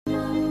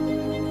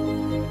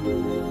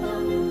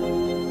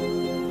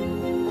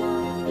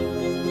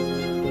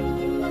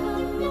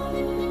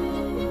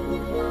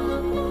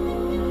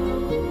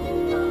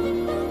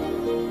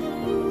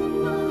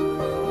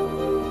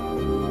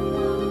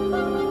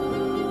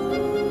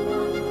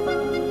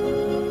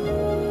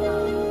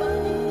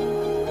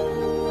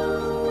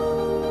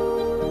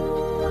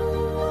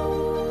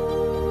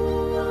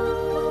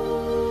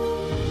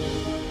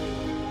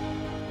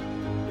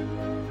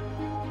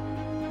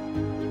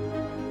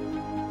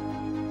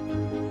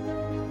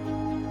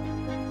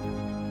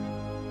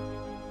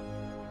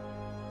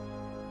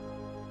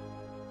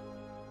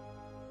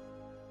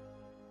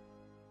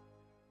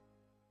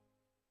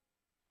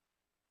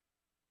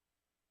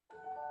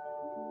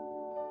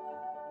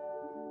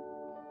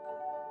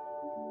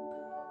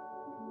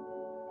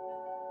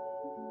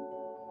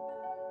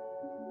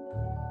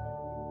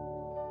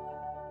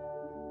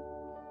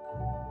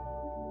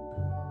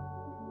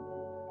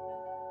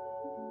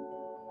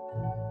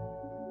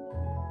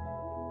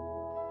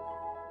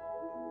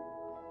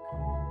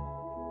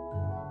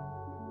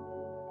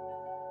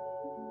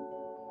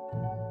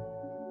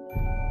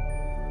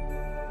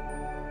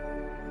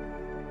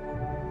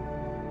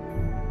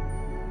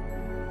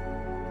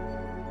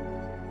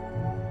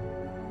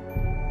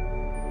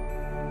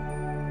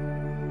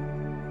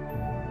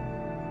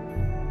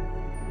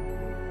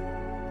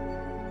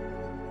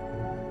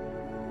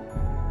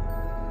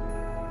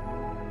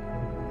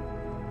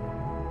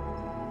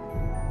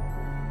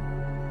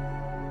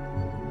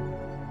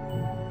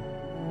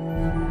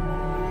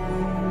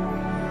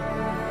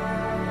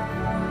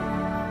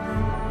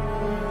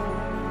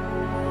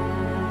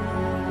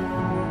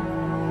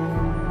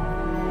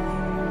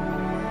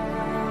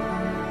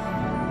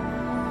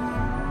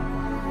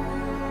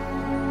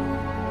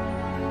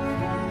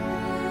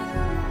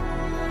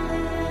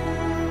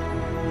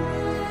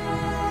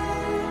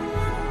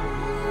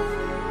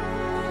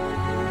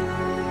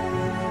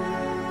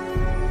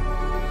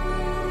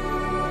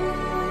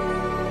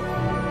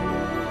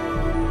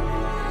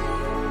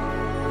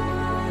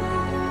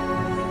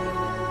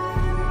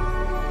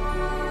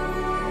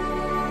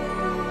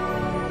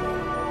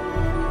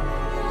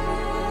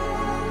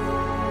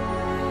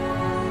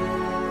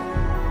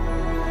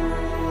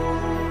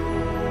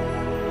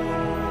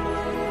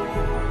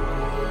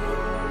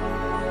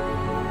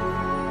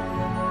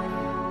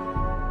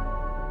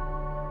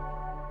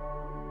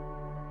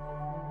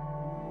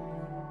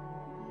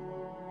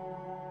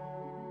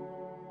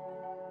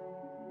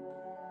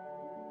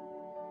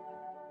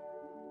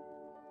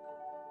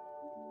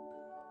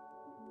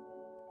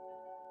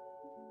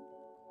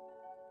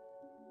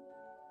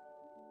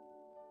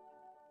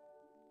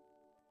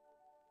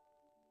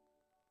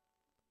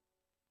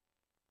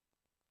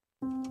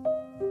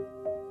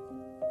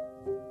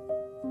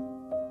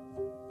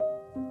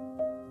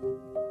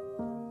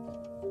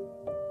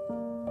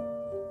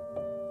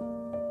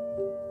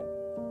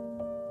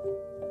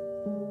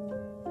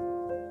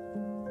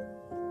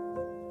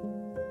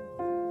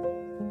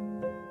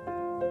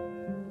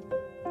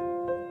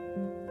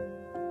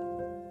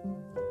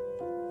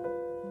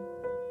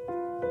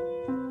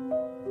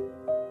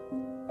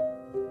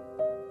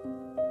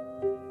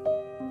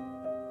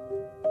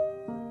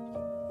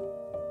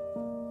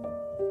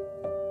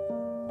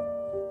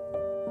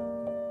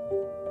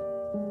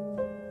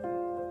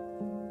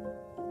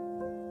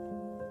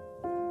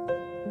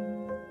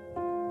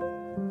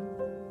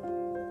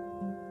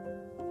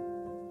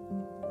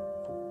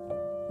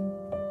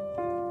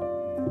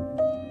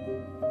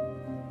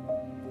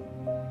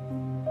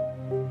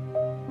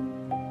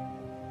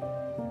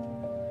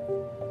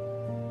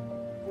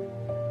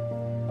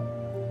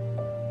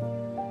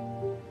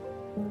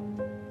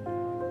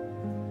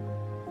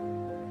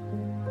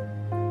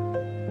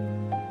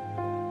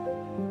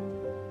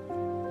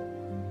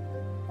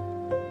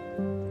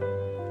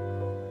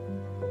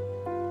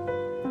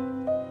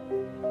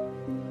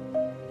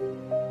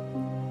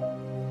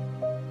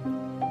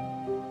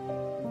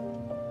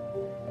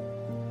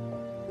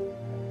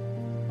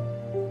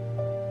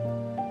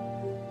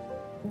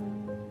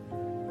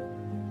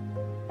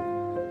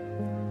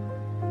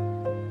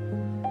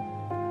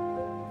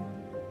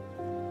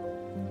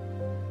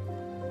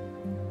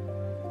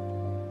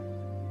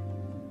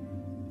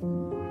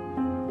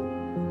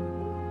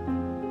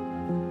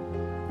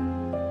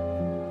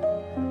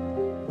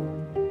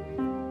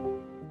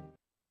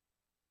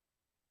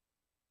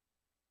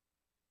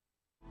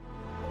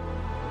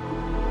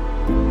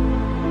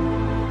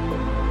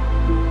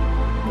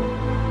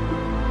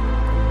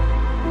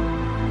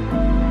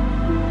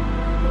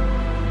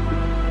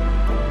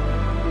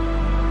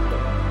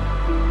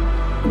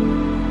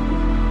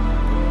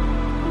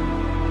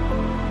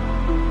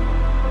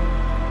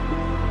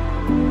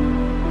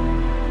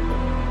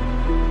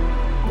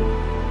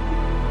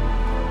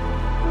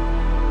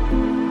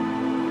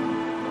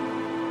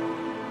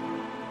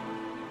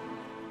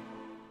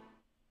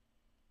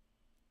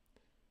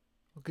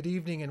Good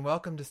evening and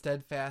welcome to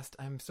Steadfast.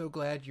 I'm so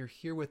glad you're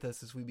here with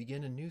us as we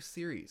begin a new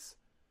series,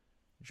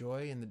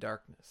 Joy in the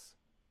Darkness.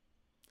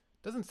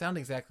 Doesn't sound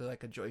exactly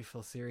like a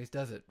joyful series,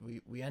 does it?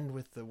 We end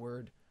with the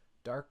word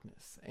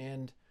darkness,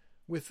 and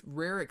with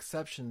rare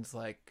exceptions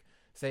like,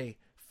 say,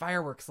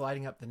 fireworks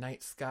lighting up the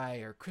night sky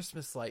or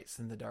Christmas lights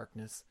in the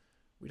darkness,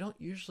 we don't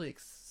usually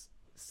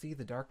see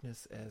the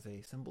darkness as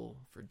a symbol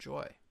for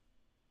joy.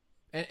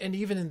 And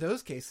even in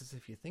those cases,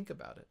 if you think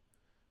about it,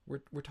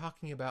 we're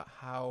talking about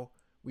how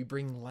we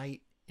bring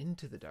light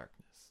into the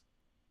darkness.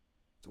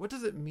 So what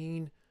does it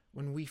mean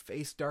when we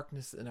face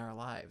darkness in our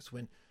lives,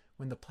 when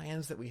the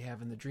plans that we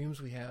have and the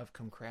dreams we have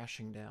come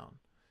crashing down,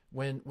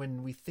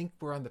 when we think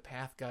we're on the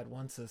path God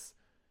wants us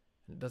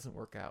and it doesn't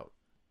work out,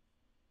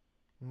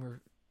 when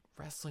we're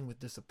wrestling with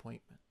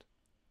disappointment?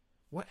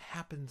 What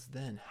happens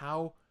then?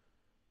 How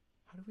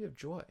do we have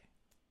joy?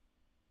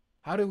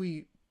 How do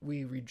we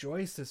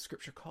rejoice as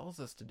Scripture calls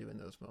us to do in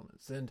those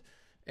moments?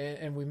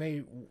 And we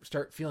may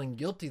start feeling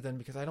guilty then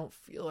because I don't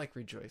feel like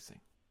rejoicing.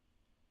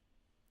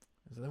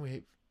 So then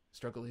we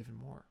struggle even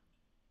more.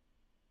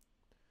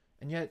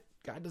 And yet,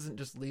 God doesn't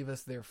just leave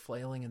us there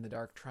flailing in the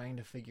dark trying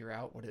to figure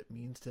out what it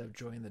means to have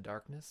joy in the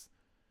darkness,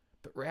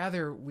 but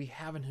rather we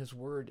have in His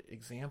Word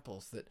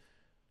examples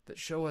that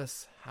show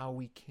us how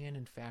we can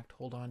in fact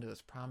hold on to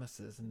His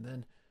promises and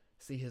then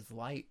see His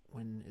light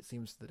when it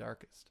seems the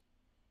darkest.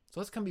 So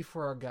let's come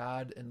before our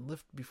God and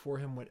lift before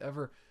Him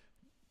whatever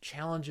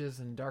challenges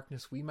and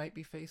darkness we might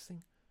be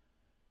facing,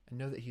 and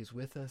know that He's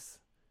with us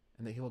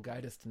and that He will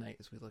guide us tonight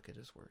as we look at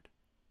His Word.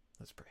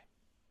 Let's pray.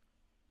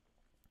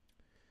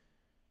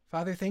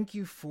 Father, thank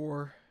You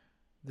for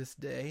this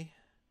day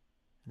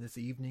and this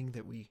evening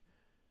that we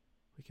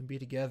can be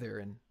together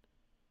and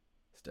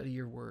study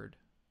Your Word.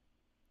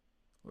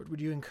 Lord, would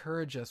You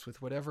encourage us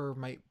with whatever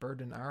might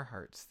burden our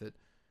hearts, that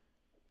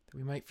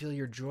we might feel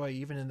Your joy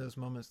even in those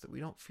moments that we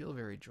don't feel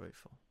very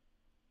joyful,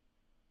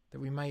 that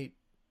we might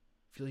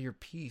feel Your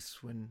peace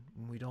when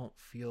we don't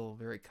feel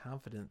very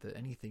confident that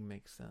anything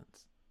makes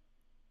sense.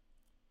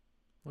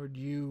 Lord,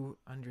 You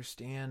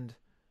understand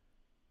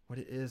what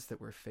it is that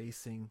we're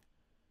facing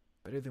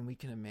better than we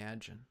can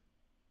imagine.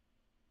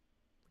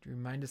 Would You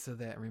remind us of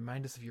that and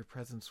remind us of Your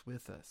presence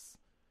with us?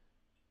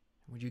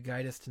 And would You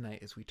guide us tonight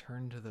as we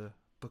turn to the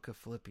book of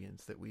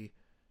Philippians, that we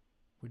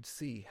would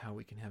see how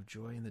we can have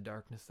joy in the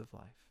darkness of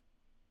life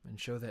and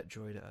show that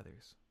joy to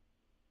others.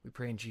 We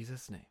pray in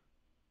Jesus' name.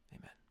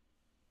 Amen.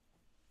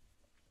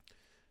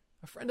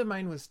 A friend of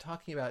mine was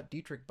talking about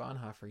Dietrich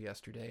Bonhoeffer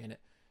yesterday, and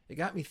it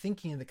got me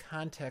thinking in the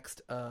context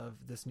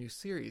of this new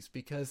series,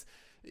 because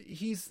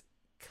he's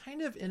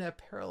kind of in a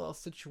parallel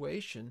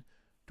situation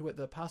to what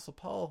the Apostle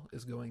Paul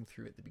is going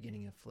through at the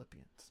beginning of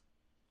Philippians.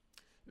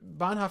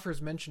 Bonhoeffer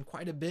is mentioned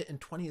quite a bit in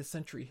 20th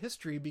century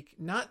history,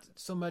 not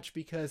so much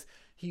because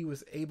he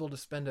was able to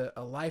spend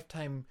a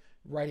lifetime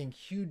writing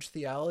huge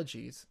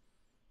theologies,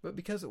 but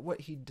because of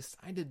what he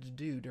decided to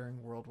do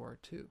during World War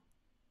II.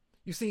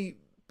 You see,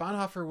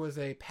 Bonhoeffer was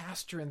a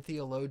pastor and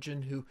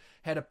theologian who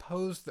had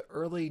opposed the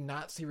early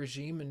Nazi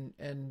regime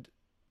and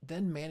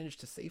then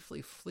managed to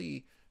safely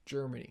flee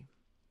Germany.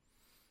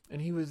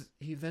 And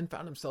he then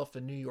found himself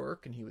in New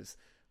York, and he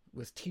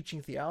was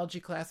teaching theology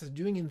classes,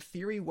 doing in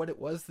theory what it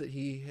was that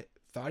he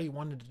thought he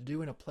wanted to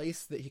do in a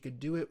place that he could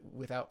do it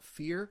without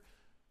fear.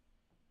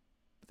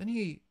 But then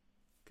he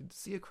could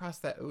see across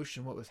that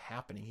ocean what was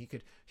happening.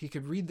 He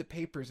could read the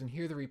papers and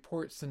hear the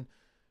reports, and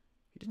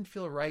he didn't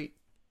feel right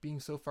being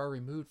so far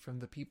removed from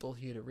the people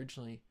he had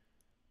originally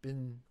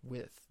been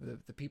with,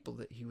 the people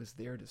that he was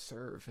there to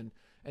serve,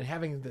 and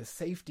having the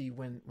safety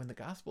when the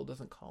gospel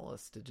doesn't call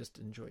us to just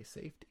enjoy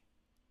safety.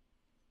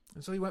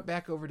 And so he went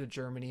back over to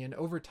Germany, and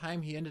over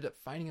time he ended up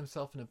finding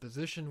himself in a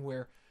position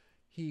where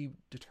he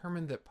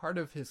determined that part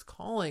of his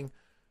calling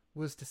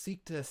was to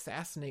seek to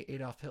assassinate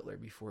Adolf Hitler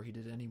before he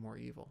did any more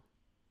evil.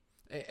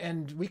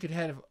 And we could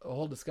have a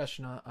whole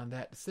discussion on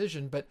that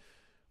decision, but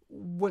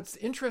what's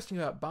interesting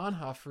about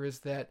Bonhoeffer is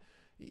that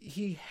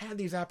he had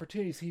these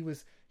opportunities. He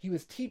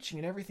was teaching,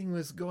 and everything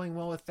was going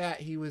well with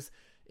that. He was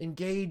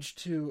engaged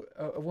to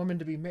a woman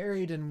to be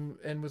married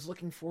and was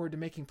looking forward to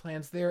making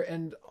plans there.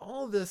 And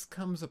all this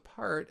comes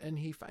apart, and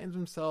he finds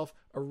himself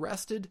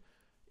arrested,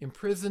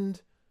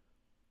 imprisoned,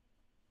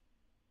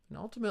 and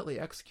ultimately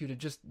executed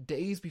just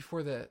days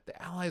before the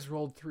Allies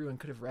rolled through and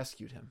could have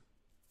rescued him,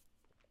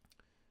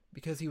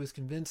 because he was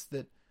convinced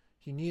that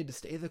he needed to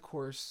stay the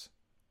course.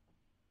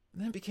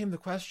 And then it became the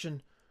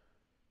question,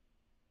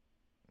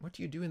 what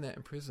do you do in that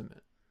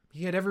imprisonment?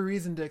 He had every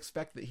reason to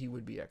expect that he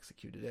would be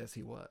executed, as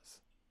he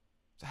was.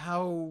 So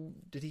how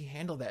did he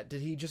handle that?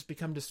 Did he just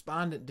become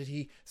despondent? Did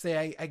he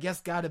say, I guess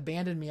God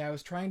abandoned me. I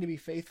was trying to be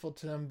faithful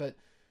to him, but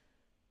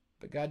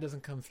God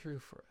doesn't come through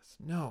for us?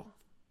 No,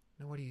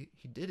 what he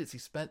did is he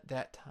spent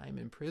that time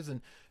in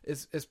prison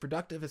as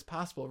productive as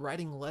possible,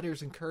 writing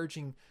letters,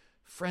 encouraging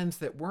friends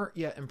that weren't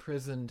yet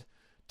imprisoned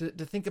to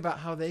think about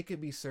how they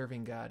could be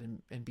serving God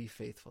and be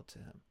faithful to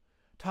him.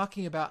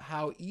 Talking about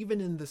how even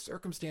in the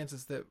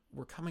circumstances that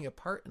were coming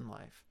apart in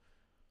life,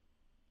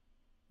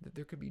 that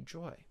there could be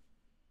joy.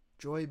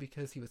 Joy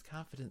because he was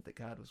confident that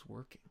God was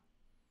working.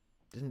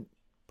 Didn't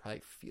probably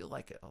feel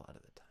like it a lot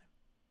of the time.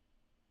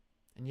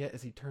 And yet,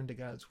 as he turned to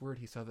God's word,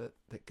 he saw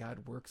that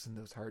God works in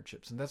those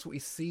hardships. And that's what we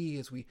see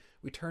as we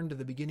turn to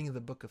the beginning of the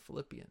book of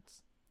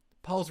Philippians.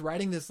 Paul's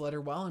writing this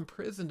letter while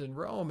imprisoned in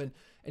Rome, and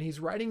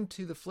he's writing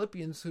to the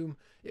Philippians whom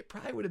it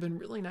probably would have been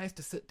really nice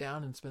to sit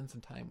down and spend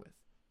some time with.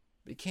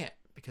 But he can't,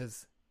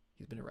 because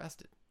he's been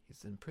arrested.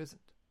 He's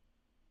imprisoned.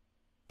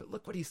 But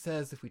look what he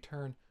says if we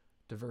turn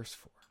to verse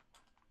 4.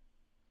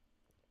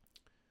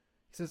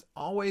 He says,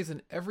 always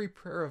in every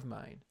prayer of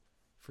mine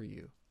for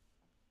you.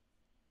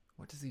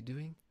 What is he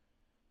doing?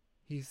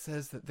 He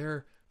says that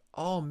they're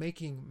all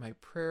making my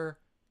prayer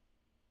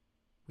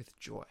with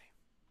joy.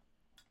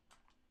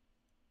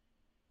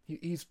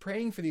 He's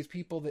praying for these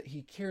people that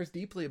he cares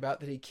deeply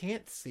about, that he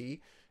can't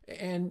see,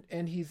 and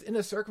he's in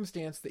a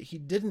circumstance that he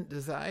didn't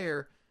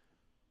desire,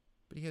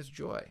 but he has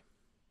joy.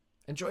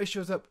 And joy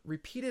shows up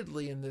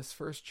repeatedly in this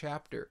first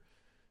chapter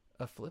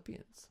of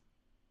Philippians.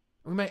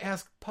 We might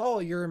ask,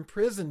 Paul, you're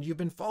imprisoned, you've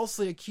been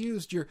falsely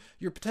accused, you're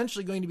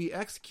potentially going to be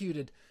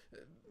executed.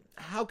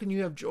 How can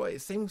you have joy?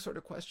 Same sort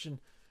of question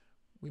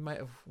we might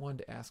have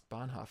wanted to ask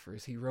Bonhoeffer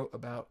as he wrote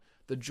about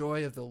the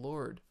joy of the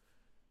Lord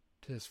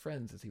to his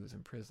friends as he was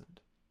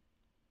imprisoned.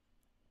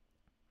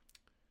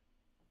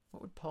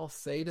 What would Paul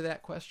say to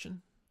that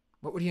question?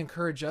 What would he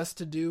encourage us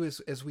to do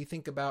as we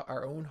think about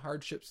our own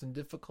hardships and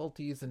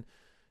difficulties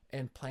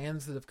and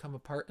plans that have come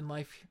apart in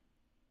life?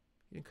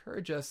 He'd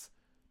encourage us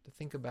to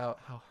think about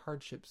how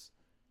hardships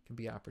can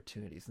be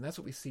opportunities. And that's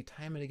what we see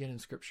time and again in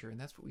Scripture, and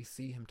that's what we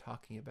see him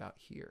talking about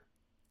here.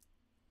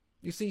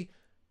 You see,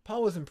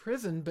 Paul was in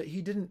prison, but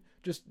he didn't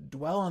just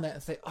dwell on that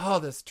and say, oh,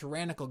 this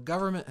tyrannical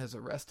government has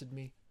arrested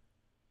me.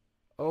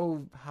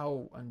 Oh,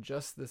 how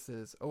unjust this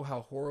is. Oh,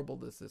 how horrible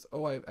this is.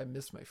 Oh, I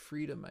miss my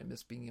freedom. I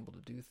miss being able to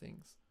do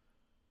things.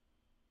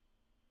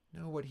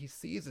 No, what he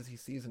sees is he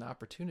sees an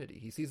opportunity.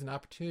 He sees an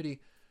opportunity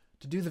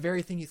to do the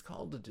very thing he's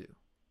called to do,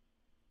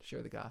 to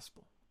share the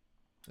gospel.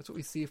 That's what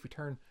we see if we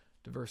turn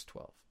to verse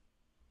 12.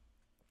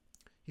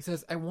 He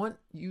says, I want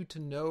you to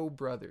know,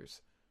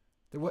 brothers,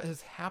 that what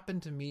has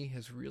happened to me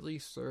has really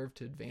served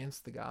to advance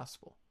the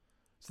gospel,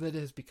 so that it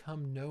has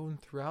become known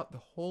throughout the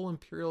whole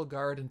imperial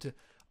guard and to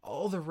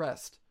all the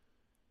rest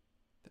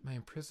that my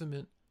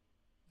imprisonment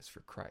is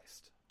for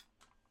Christ.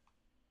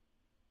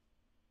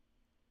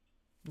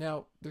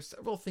 Now, there's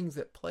several things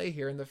at play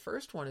here, and the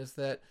first one is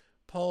that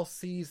Paul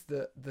sees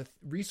the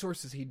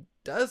resources he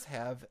does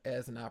have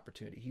as an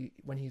opportunity.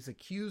 When he's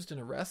accused and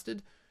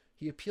arrested,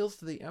 he appeals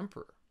to the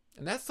emperor.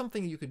 And that's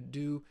something you could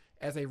do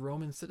as a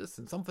Roman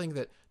citizen, something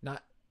that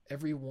not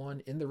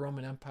everyone in the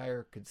Roman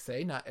Empire could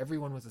say. Not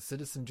everyone was a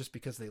citizen just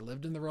because they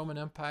lived in the Roman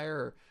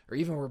Empire or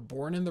even were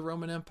born in the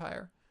Roman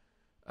Empire.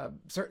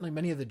 Certainly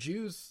many of the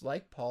Jews,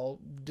 like Paul,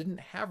 didn't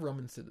have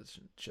Roman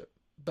citizenship,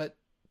 but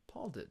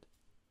Paul did.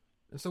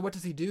 And so what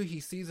does he do? He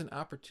sees an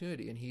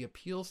opportunity and he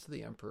appeals to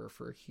the emperor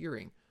for a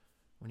hearing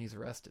when he's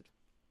arrested.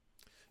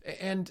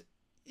 And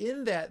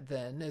in that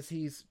then, as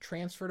he's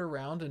transferred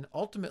around and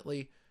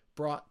ultimately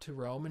brought to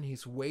Rome, and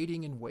he's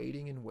waiting and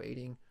waiting and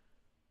waiting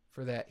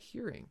for that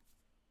hearing,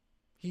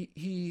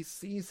 he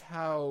sees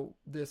how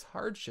this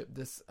hardship,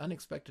 this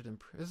unexpected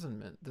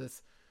imprisonment,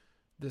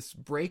 this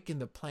break in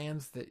the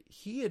plans that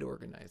he had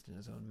organized in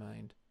his own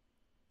mind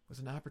was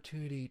an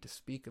opportunity to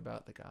speak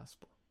about the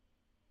gospel.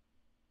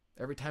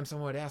 Every time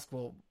someone would ask,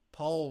 well,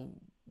 Paul,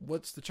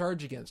 what's the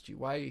charge against you?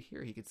 Why are you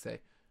here? He could say,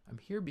 I'm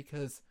here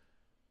because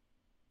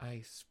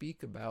I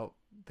speak about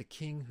the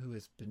king who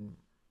has been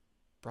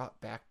brought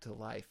back to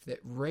life, that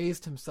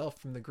raised himself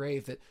from the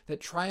grave,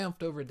 that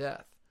triumphed over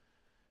death.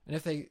 And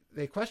if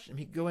they question him,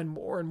 he'd go in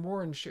more and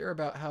more and share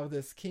about how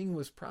this king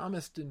was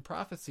promised in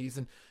prophecies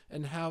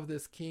and how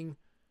this king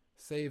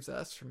saves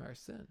us from our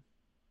sin.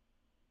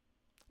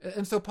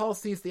 And so Paul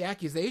sees the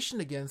accusation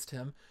against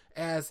him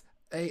as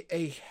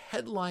a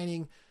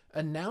headlining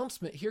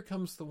announcement. Here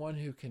comes the one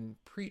who can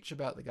preach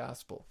about the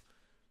gospel.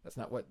 That's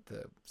not what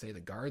the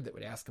guard that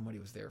would ask him what he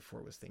was there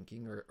for was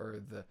thinking,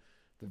 or the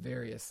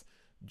various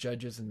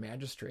judges and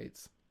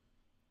magistrates.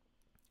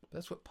 But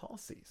that's what Paul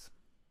sees.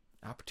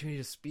 Opportunity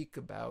to speak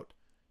about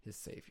his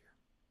Savior.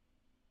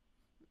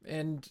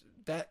 And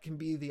that can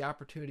be the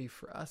opportunity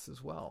for us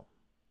as well.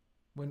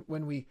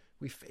 When we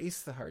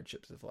face the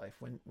hardships of life,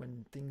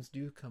 when things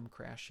do come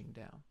crashing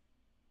down,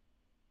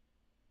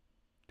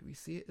 do we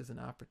see it as an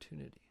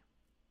opportunity?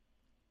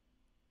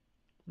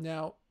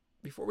 Now,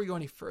 before we go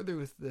any further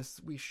with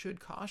this, we should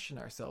caution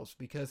ourselves,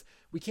 because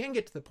we can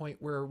get to the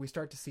point where we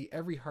start to see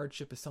every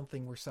hardship as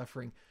something we're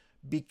suffering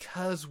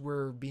because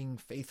we're being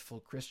faithful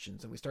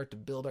Christians, and we start to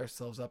build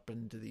ourselves up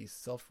into these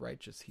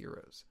self-righteous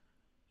heroes.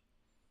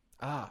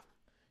 I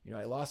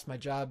lost my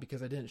job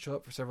because I didn't show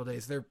up for several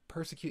days. They're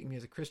persecuting me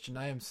as a Christian.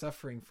 I am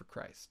suffering for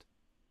Christ.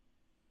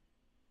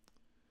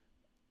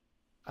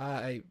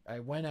 I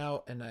went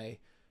out and I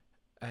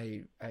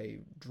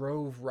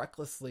drove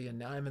recklessly, and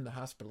now I'm in the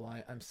hospital.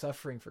 I'm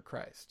suffering for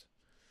Christ.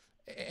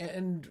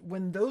 And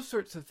when those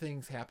sorts of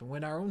things happen,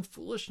 when our own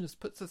foolishness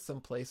puts us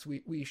someplace,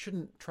 we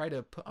shouldn't try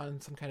to put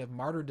on some kind of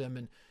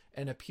martyrdom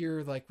and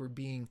appear like we're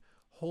being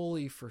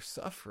holy for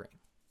suffering.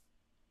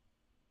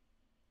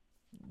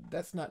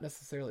 That's not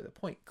necessarily the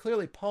point.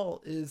 Clearly,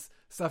 Paul is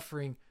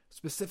suffering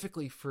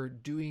specifically for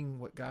doing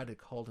what God had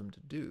called him to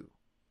do.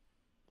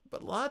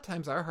 But a lot of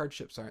times our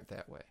hardships aren't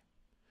that way.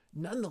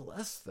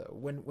 Nonetheless, though,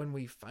 when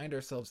we find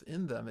ourselves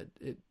in them,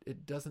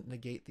 it doesn't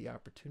negate the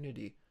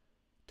opportunity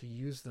to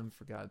use them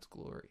for God's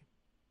glory.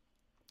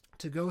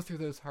 To go through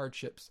those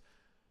hardships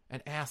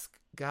and ask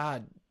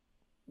God,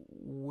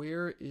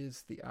 where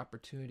is the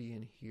opportunity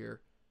in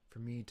here for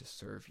me to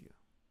serve you?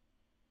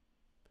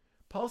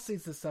 Paul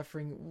sees the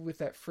suffering with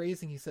that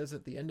phrasing he says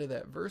at the end of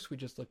that verse we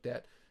just looked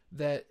at,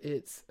 that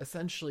it's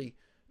essentially,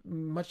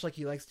 much like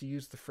he likes to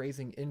use the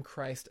phrasing in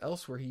Christ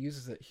elsewhere, he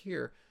uses it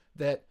here,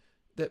 that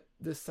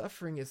the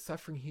suffering is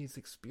suffering he's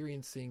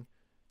experiencing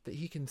that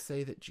he can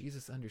say that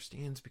Jesus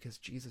understands because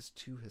Jesus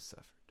too has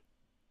suffered.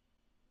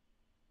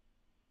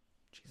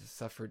 Jesus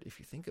suffered, if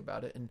you think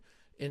about it,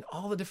 in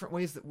all the different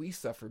ways that we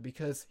suffer,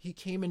 because he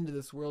came into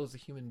this world as a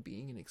human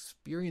being and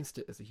experienced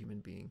it as a human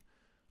being.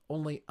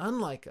 Only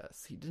unlike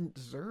us, he didn't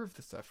deserve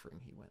the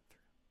suffering he went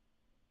through.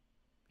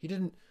 He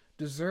didn't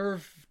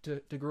deserve to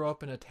grow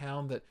up in a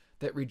town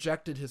that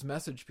rejected his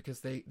message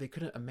because they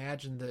couldn't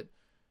imagine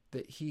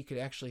that he could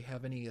actually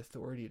have any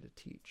authority to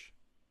teach.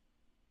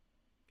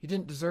 He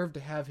didn't deserve to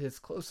have his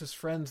closest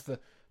friends, the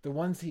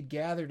ones he'd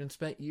gathered and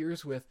spent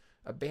years with,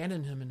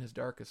 abandon him in his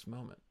darkest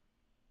moment.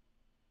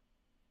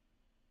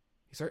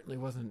 He certainly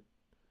wasn't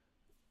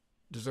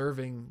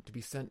deserving to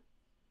be sent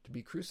to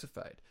be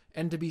crucified,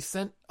 and to be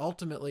sent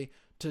ultimately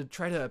to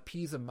try to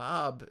appease a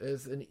mob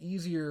is an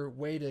easier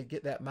way to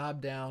get that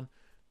mob down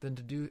than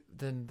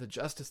the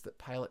justice that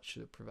Pilate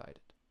should have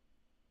provided.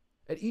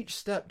 At each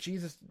step,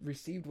 Jesus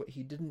received what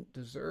he didn't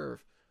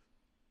deserve,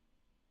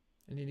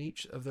 and in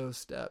each of those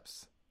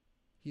steps,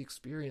 he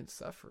experienced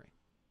suffering.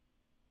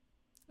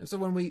 And so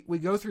when we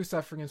go through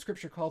suffering, and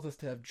Scripture calls us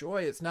to have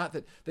joy, it's not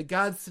that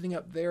God's sitting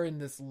up there in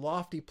this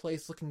lofty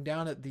place looking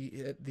down at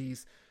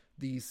these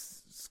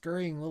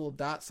scurrying little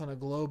dots on a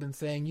globe and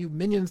saying, you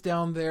minions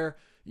down there,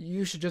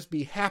 you should just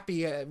be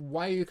happy.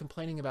 Why are you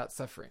complaining about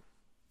suffering?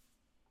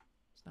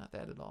 It's not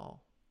that at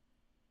all.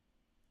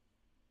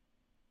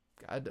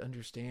 God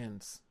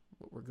understands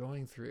what we're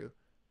going through,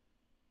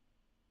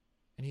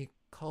 and he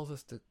calls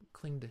us to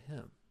cling to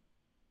him,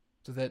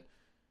 so that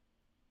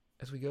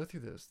as we go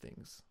through those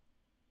things,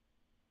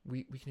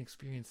 we can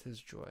experience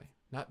his joy.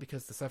 Not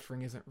because the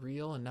suffering isn't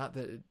real, and not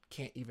that it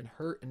can't even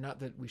hurt, and not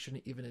that we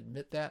shouldn't even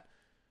admit that,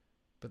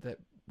 but that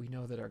we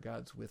know that our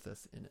God's with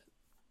us in it.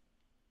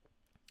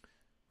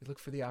 We look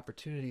for the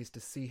opportunities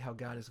to see how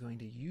God is going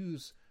to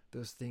use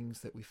those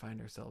things that we find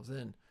ourselves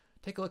in.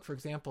 Take a look, for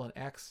example, in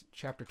Acts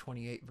chapter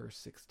 28, verse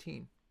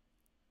 16.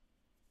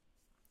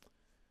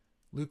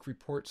 Luke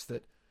reports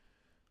that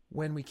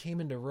when we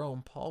came into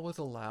Rome, Paul was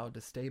allowed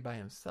to stay by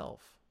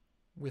himself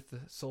with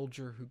the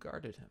soldier who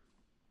guarded him.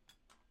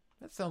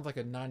 That sounds like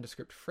a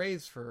nondescript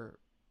phrase for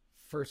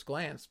first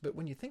glance, but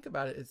when you think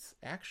about it, it's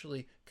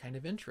actually kind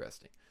of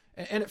interesting.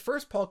 And at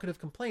first, Paul could have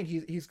complained.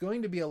 He's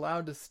going to be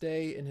allowed to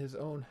stay in his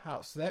own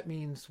house. So that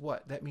means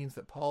what? That means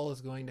that Paul is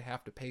going to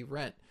have to pay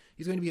rent.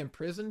 He's going to be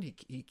imprisoned.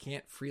 He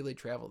can't freely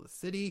travel the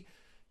city.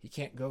 He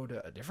can't go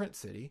to a different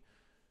city.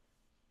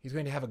 He's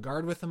going to have a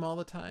guard with him all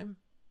the time.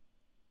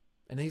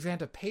 And he's going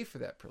to have to pay for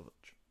that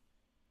privilege.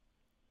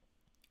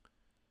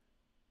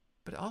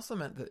 But it also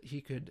meant that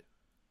he could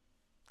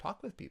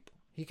talk with people.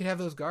 He could have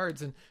those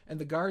guards, and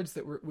the guards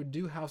that would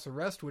do house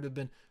arrest would have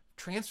been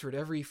transferred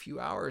every few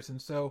hours. And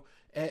so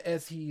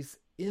as he's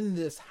in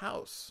this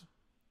house,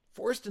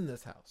 forced in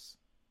this house,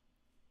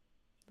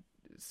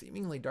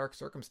 seemingly dark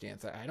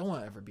circumstance, I don't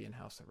want to ever be in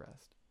house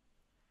arrest.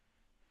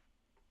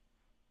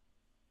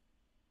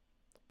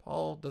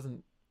 Paul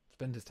doesn't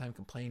spend his time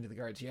complaining to the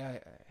guards, I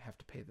have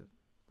to pay the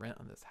rent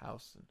on this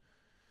house, and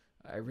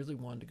I really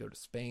wanted to go to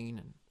Spain,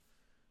 and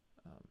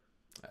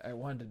I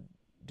wanted to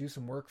do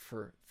some work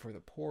for the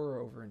poor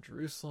over in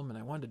Jerusalem, and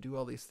I wanted to do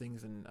all these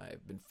things, and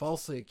I've been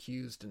falsely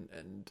accused,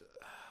 and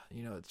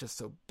it's just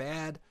so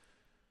bad.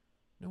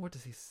 No, what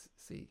does he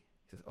see?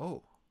 He says,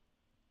 oh,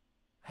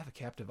 I have a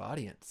captive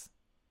audience.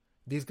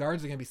 These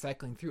guards are going to be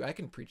cycling through. I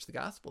can preach the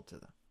gospel to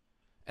them.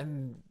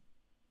 And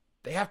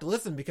they have to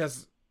listen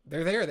because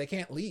they're there. They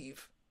can't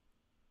leave.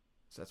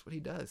 So that's what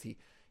he does.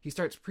 He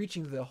starts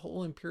preaching to the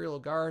whole imperial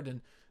guard, and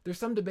there's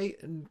some debate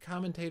in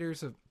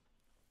commentators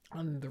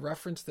on the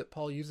reference that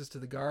Paul uses to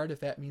the guard, if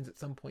that means at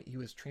some point he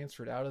was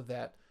transferred out of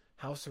that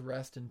house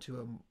arrest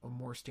into a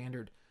more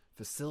standard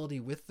facility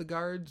with the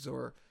guards,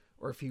 or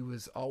if he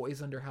was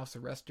always under house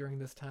arrest during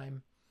this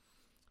time.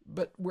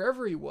 But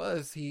wherever he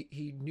was,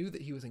 he knew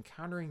that he was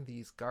encountering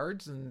these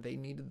guards, and they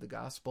needed the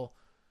gospel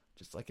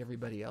just like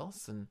everybody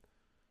else, and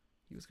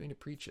he was going to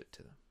preach it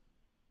to them.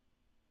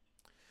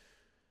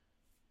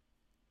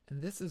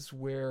 And this is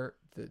where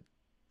the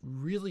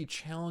really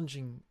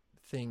challenging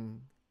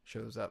thing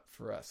shows up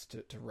for us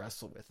to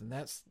wrestle with, and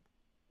that's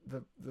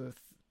the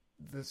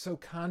so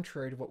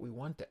contrary to what we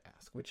want to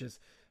ask, which is,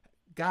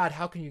 God,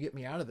 how can you get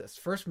me out of this?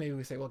 First, maybe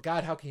we say, well,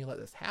 God, how can you let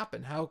this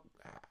happen? How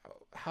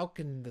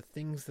can the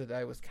things that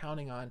I was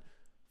counting on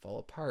fall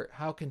apart?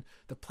 How can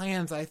the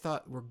plans I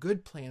thought were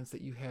good plans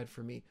that you had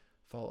for me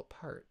fall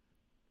apart?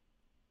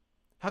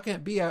 How can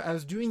it be? I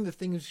was doing the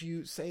things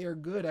you say are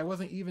good. I'm a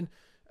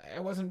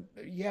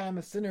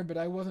sinner, but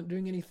I wasn't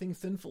doing anything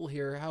sinful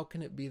here. How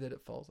can it be that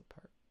it falls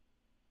apart?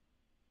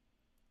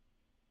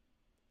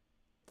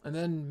 And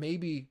then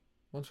maybe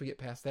once we get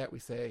past that, we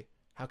say,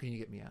 how can you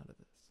get me out of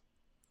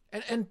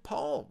this? And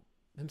Paul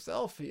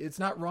himself, it's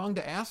not wrong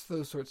to ask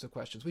those sorts of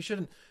questions. We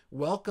shouldn't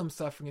welcome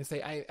suffering and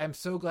say, I'm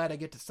so glad I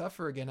get to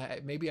suffer again.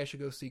 Maybe I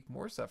should go seek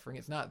more suffering.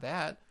 It's not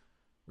that.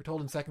 We're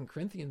told in 2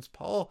 Corinthians,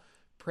 Paul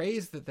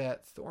prays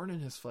that thorn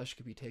in his flesh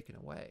could be taken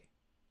away.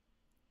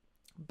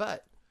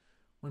 But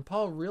when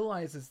Paul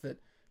realizes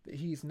that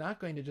he's not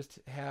going to just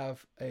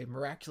have a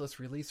miraculous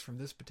release from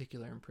this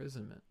particular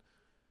imprisonment,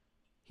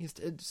 he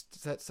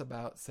sets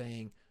about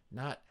saying,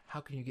 not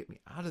how can you get me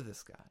out of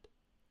this, God,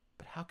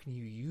 but how can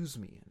you use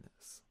me in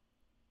this?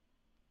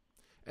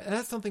 And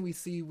that's something we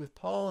see with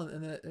Paul,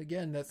 and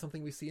again, that's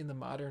something we see in the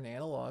modern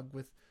analog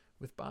with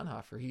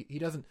Bonhoeffer. He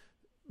doesn't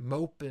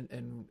mope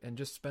and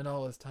just spend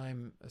all his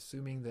time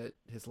assuming that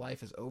his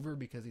life is over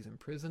because he's in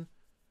prison.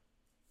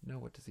 No,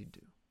 what does he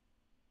do?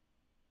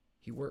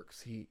 He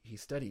works, he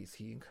studies,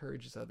 he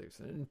encourages others.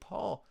 And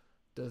Paul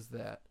does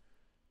that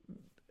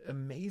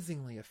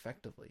amazingly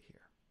effectively here.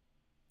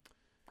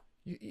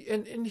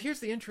 And here's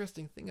the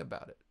interesting thing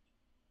about it.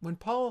 When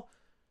Paul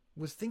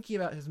was thinking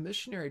about his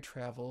missionary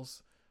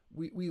travels,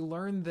 we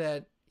learned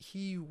that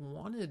he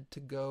wanted to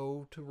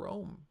go to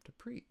Rome to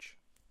preach.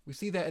 We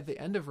see that at the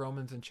end of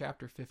Romans in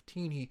chapter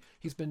 15.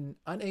 He's been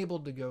unable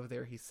to go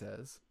there, he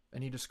says,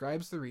 and he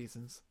describes the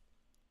reasons.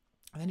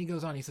 And then he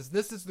goes on, he says,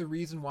 this is the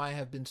reason why I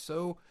have been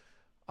so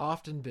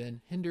often been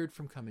hindered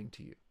from coming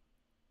to you.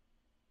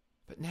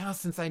 But now,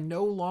 since I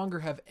no longer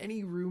have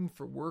any room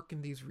for work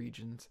in these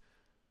regions,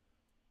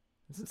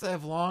 and since I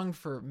have longed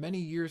for many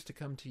years to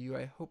come to you,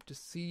 I hope to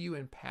see you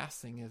in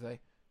passing as I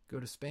go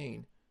to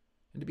Spain,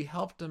 and to be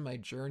helped on my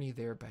journey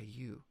there by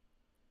you,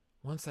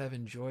 once I have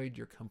enjoyed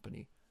your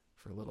company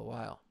for a little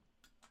while.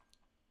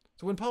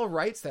 So when Paul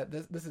writes that,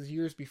 this is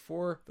years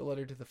before the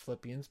letter to the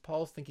Philippians,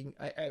 Paul's thinking,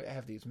 I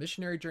have these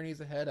missionary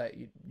journeys ahead.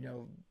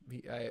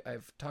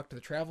 I've talked to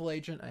the travel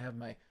agent. I have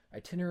my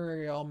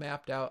itinerary all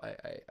mapped out.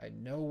 I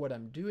know what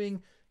I'm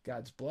doing.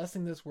 God's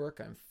blessing this work.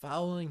 I'm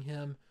following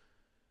him.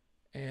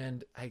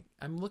 And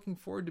I'm looking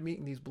forward to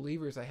meeting these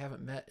believers I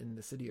haven't met in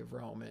the city of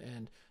Rome,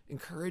 and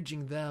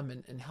encouraging them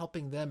and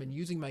helping them and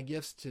using my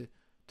gifts to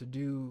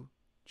do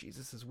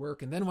Jesus'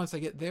 work. And then once I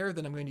get there,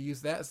 then I'm going to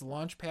use that as the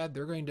launch pad.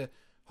 They're going to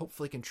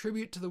hopefully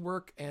contribute to the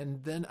work.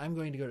 And then I'm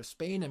going to go to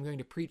Spain. I'm going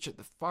to preach at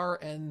the far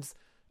ends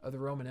of the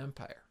Roman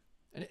Empire.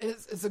 And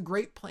it's a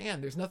great plan.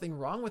 There's nothing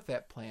wrong with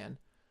that plan.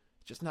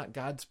 It's just not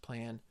God's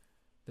plan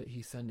that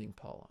he's sending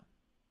Paul on.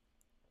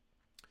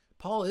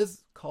 Paul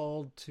is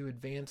called to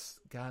advance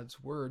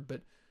God's word,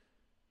 but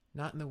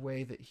not in the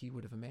way that he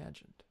would have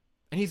imagined.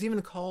 And he's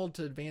even called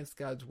to advance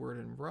God's word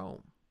in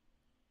Rome,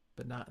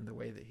 but not in the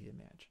way that he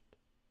imagined.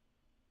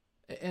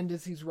 And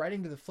as he's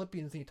writing to the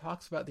Philippians and he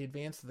talks about the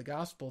advance of the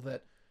gospel,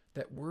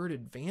 that word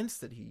advance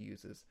that he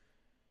uses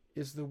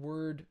is the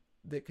word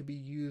that could be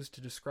used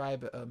to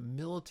describe a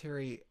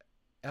military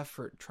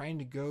effort trying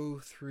to go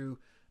through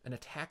an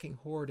attacking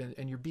horde,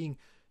 and you're being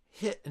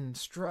hit and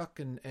struck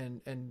and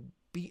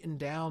beaten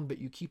down, but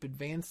you keep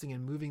advancing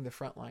and moving the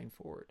front line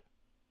forward.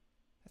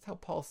 That's how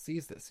Paul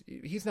sees this.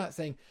 He's not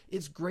saying,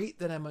 it's great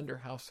that I'm under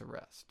house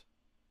arrest.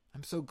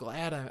 I'm so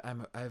glad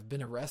I've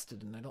been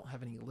arrested and I don't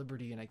have any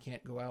liberty and I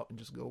can't go out and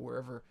just go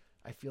wherever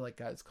I feel like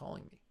God's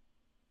calling me.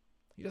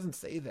 He doesn't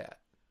say that.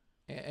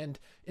 And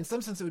in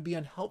some sense, it would be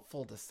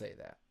unhelpful to say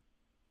that.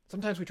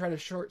 Sometimes we try to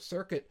short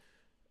circuit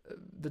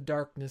the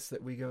darkness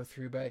that we go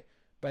through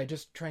by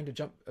just trying to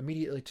jump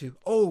immediately to,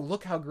 oh,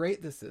 look how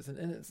great this is.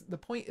 And the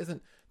point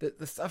isn't that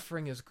the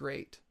suffering is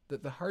great,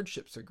 that the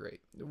hardships are great,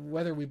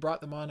 whether we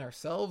brought them on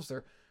ourselves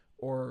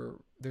or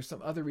there's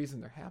some other reason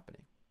they're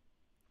happening.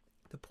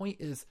 The point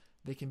is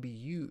they can be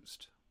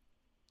used,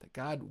 that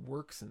God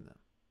works in them.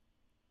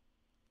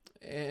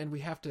 And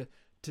we have to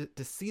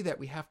see that,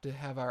 we have to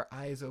have our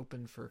eyes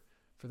open for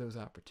those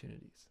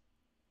opportunities.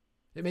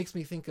 It makes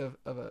me think of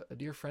a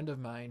dear friend of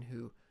mine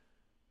who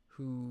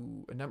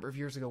a number of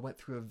years ago went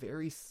through a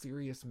very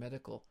serious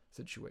medical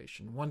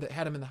situation, one that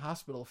had him in the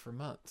hospital for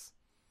months.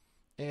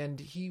 And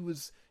he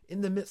was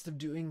in the midst of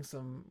doing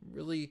some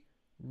really,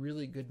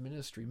 really good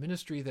ministry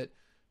that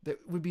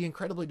would be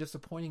incredibly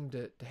disappointing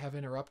to have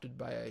interrupted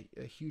by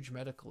a huge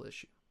medical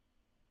issue.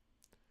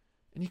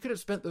 And he could have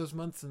spent those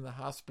months in the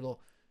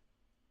hospital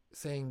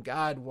saying,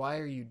 God, why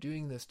are you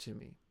doing this to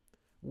me?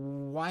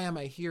 Why am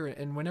I here?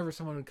 And whenever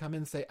someone would come in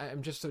and say,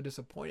 I'm just so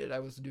disappointed, I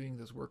was doing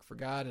this work for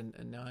God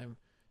and now I'm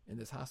in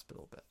this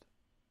hospital bed.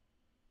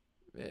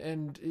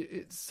 And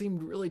it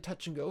seemed really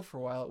touch and go for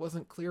a while. It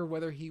wasn't clear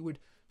whether he would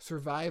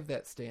survive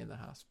that stay in the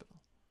hospital.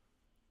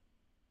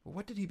 But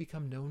what did he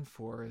become known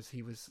for as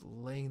he was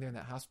laying there in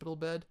that hospital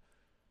bed?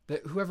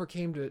 That whoever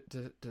came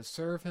to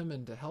serve him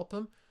and to help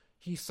him,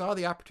 he saw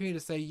the opportunity to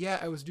say, yeah,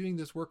 I was doing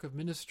this work of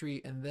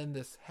ministry and then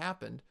this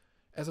happened,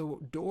 as a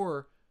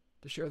door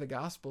to share the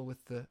gospel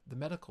with the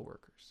medical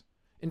workers.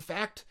 In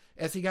fact,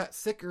 as he got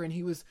sicker and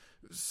he was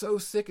so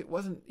sick it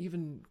wasn't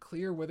even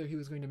clear whether he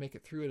was going to make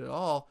it through it at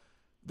all,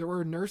 there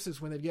were nurses,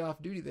 when they'd get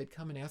off duty, they'd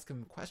come and ask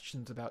him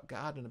questions about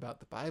God and about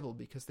the Bible,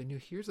 because they knew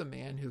here's a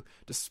man who,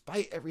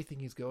 despite everything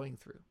he's going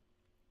through,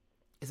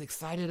 is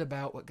excited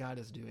about what God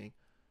is doing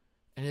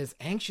and is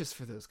anxious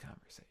for those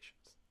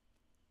conversations.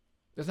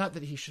 It's not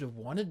that he should have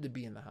wanted to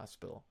be in the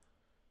hospital,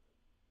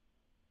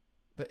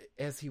 but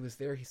as he was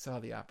there, he saw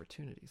the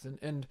opportunities.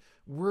 And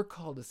we're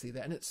called to see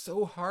that. And it's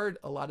so hard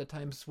a lot of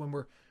times when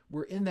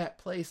we're in that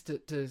place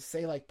to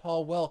say, like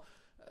Paul, well,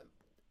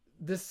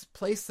 this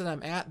place that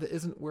I'm at that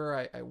isn't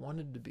where I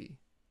wanted to be.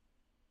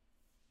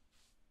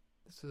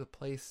 This is a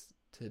place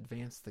to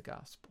advance the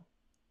gospel.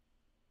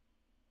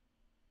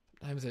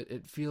 Sometimes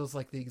it feels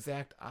like the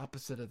exact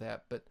opposite of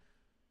that, but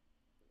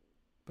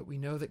we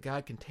know that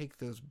God can take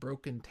those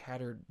broken,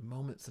 tattered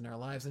moments in our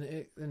lives,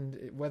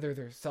 and whether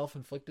they're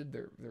self-inflicted,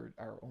 they're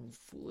our own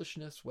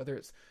foolishness, whether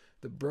it's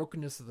the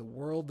brokenness of the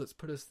world that's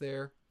put us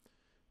there,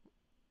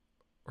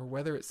 or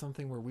whether it's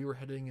something where we were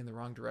heading in the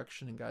wrong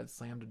direction and God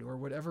slammed a door,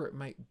 whatever it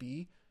might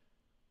be,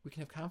 we can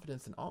have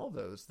confidence in all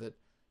those that,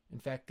 in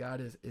fact, God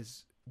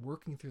is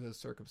working through those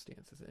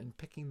circumstances and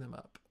picking them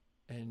up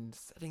and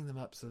setting them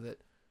up so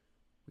that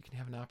we can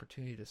have an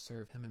opportunity to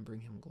serve Him and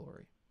bring Him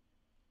glory.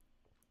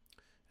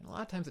 And a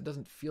lot of times it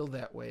doesn't feel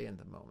that way in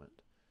the moment.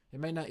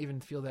 It might not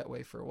even feel that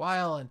way for a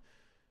while, and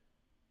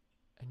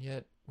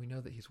yet we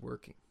know that He's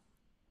working.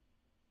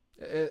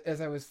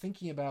 As I was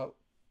thinking about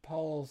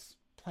Paul's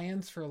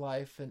plans for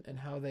life and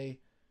how they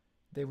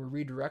were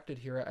redirected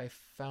here, I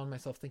found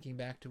myself thinking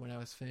back to when I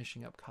was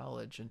finishing up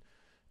college,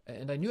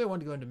 and I knew I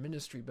wanted to go into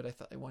ministry, but I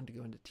thought I wanted to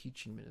go into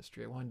teaching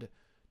ministry. I wanted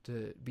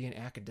to be an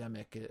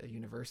academic at a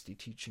university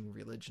teaching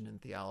religion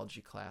and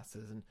theology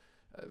classes. And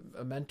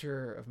a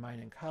mentor of mine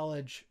in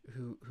college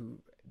who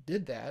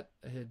did that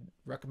had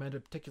recommended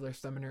a particular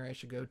seminary I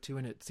should go to,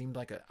 and it seemed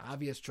like an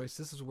obvious choice.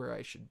 This is where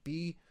I should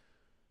be.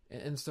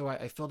 And so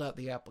I filled out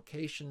the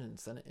application and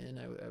sent it in.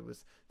 I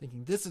was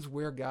thinking, this is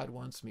where God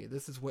wants me.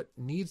 This is what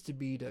needs to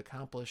be to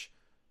accomplish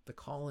the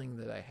calling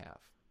that I have.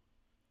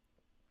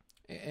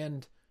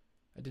 And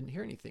I didn't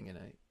hear anything, and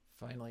I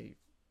finally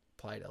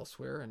applied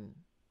elsewhere and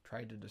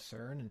tried to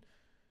discern. And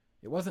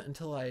it wasn't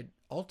until I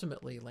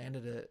ultimately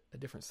landed at a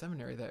different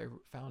seminary that I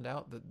found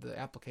out that the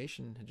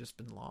application had just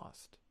been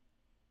lost.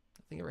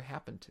 Nothing ever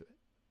happened to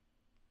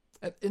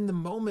it. In the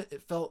moment,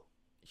 it felt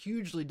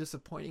hugely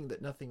disappointing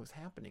that nothing was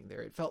happening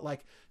there. It felt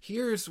like,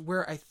 here's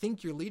where I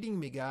think you're leading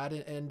me, God,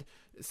 and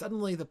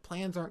suddenly the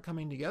plans aren't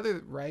coming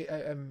together right.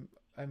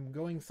 I'm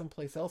going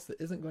someplace else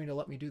that isn't going to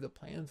let me do the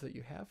plans that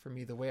you have for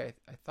me the way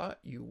I thought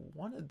you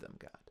wanted them,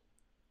 God.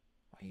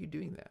 Why are you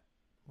doing that?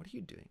 What are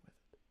you doing with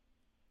it?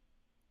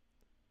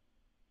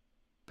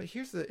 But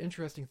here's the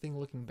interesting thing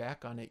looking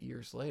back on it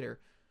years later.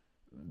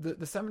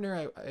 The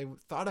seminary I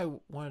thought I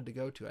wanted to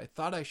go to, I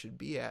thought I should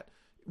be at,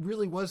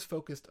 really was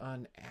focused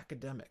on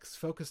academics,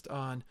 focused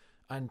on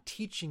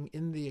teaching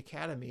in the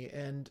academy,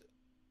 and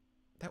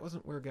that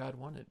wasn't where God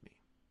wanted me.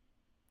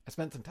 I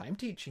spent some time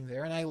teaching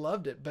there, and I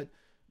loved it,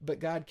 but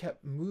God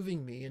kept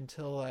moving me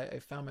until I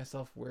found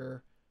myself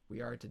where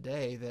we are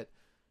today, that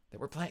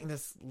we're planting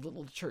this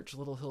little church,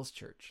 Little Hills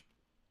Church.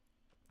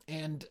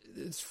 And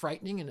it's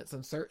frightening and it's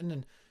uncertain,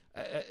 and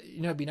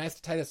it'd be nice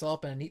to tie this all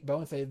up in a neat bow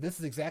and say, this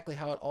is exactly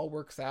how it all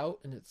works out,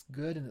 and it's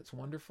good and it's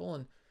wonderful,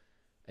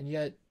 and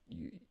yet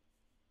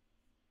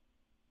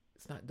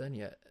it's not done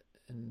yet.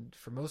 And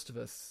for most of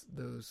us,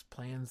 those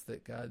plans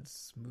that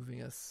God's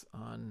moving us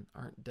on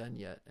aren't done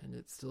yet, and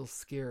it's still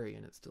scary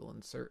and it's still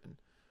uncertain.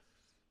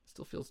 It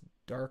still feels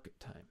dark at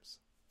times,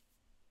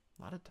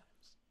 a lot of times.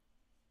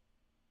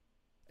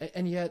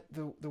 And yet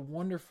the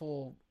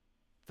wonderful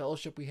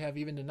fellowship we have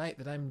even tonight,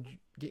 that I'm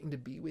getting to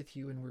be with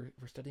you and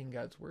we're studying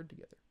God's Word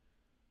together.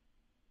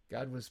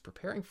 God was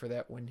preparing for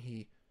that when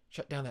he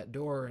shut down that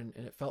door, and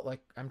it felt like,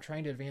 I'm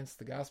trying to advance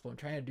the gospel. I'm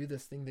trying to do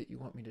this thing that you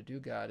want me to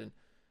do, God. And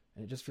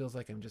it just feels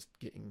like I'm just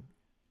getting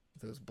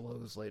those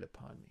blows laid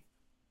upon me.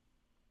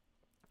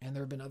 And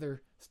there have been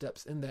other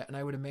steps in that. And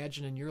I would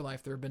imagine in your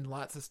life, there have been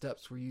lots of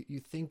steps where you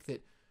think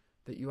that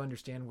you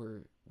understand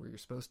where you're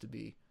supposed to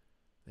be.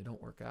 They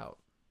don't work out.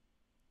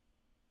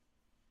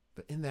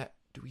 But in that,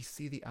 do we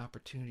see the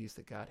opportunities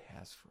that God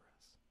has for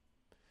us?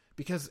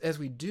 Because as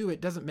we do,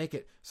 it doesn't make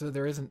it so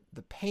there isn't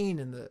the pain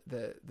and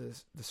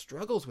the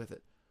struggles with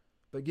it,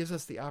 but it gives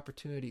us the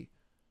opportunity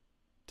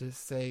to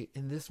say,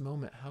 in this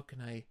moment, how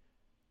can I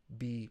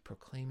be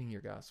proclaiming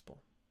your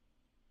gospel?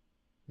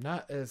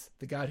 Not as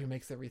the God who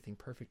makes everything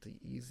perfectly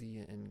easy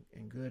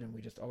and good, and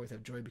we just always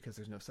have joy because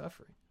there's no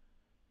suffering,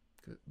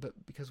 but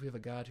because we have a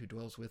God who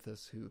dwells with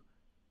us, who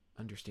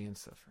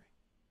understands suffering.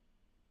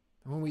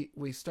 And when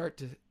we start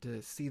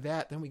to see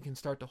that, then we can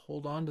start to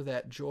hold on to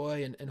that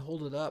joy and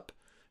hold it up.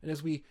 And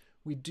as we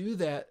do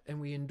that and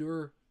we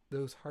endure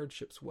those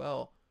hardships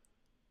well,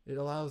 it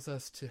allows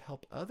us to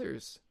help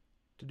others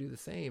to do the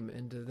same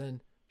and to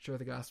then share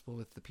the gospel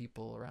with the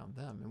people around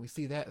them. And we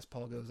see that as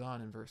Paul goes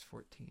on in verse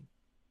 14.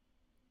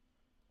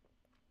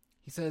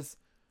 He says,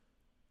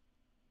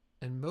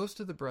 and most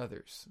of the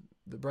brothers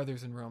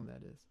in Rome,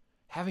 that is,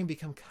 having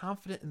become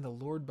confident in the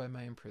Lord by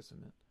my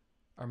imprisonment,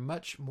 are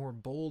much more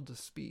bold to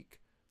speak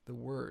the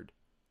word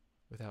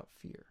without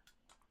fear.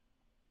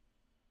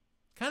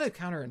 Kind of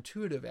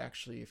counterintuitive,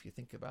 actually, if you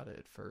think about it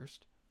at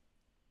first.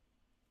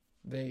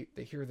 They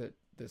hear that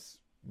this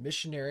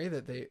missionary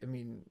with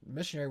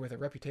a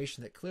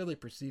reputation that clearly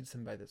precedes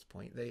him by this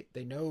point.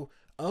 They know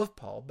of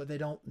Paul, but they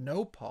don't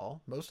know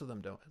Paul. Most of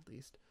them don't, at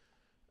least.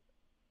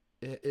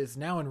 Is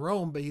now in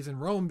Rome, but he's in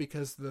Rome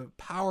because the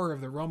power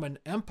of the Roman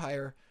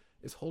Empire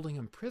is holding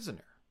him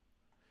prisoner.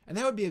 And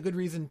that would be a good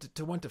reason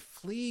to want to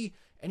flee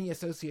any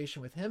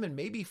association with him and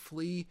maybe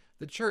flee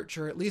the church,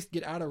 or at least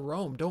get out of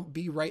Rome. Don't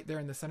be right there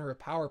in the center of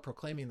power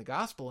proclaiming the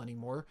gospel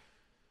anymore.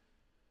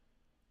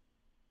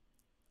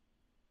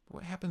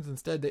 What happens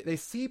instead? They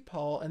see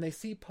Paul, and they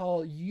see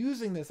Paul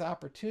using this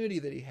opportunity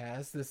that he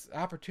has, this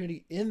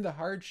opportunity in the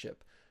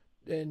hardship,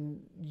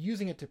 and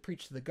using it to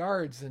preach to the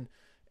guards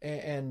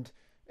and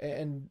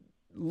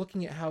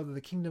looking at how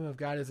the kingdom of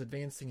God is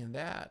advancing in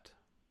that.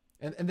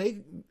 And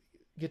they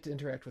get to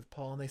interact with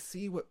Paul, and they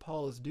see what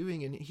Paul is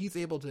doing, and he's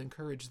able to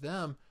encourage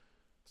them,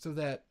 so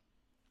that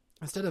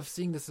instead of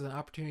seeing this as an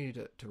opportunity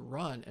to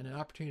run and an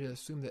opportunity to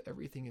assume that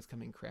everything is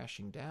coming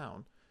crashing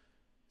down,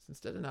 it's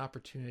instead an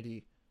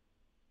opportunity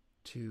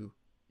to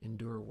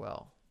endure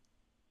well.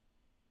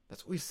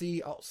 That's what we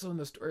see also in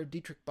the story of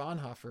Dietrich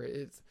Bonhoeffer.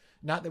 It's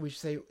not that we should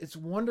say it's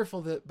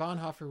wonderful that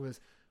Bonhoeffer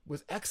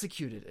was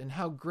executed, and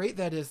how great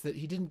that is that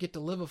he didn't get to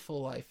live a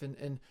full life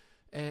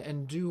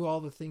and do all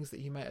the things that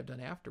he might have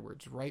done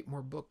afterwards, write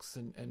more books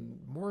and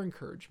more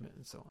encouragement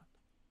and so on.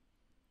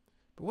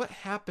 But what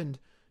happened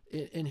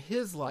in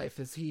his life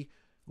is he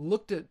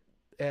looked at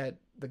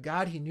the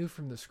God he knew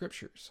from the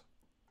scriptures,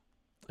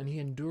 and he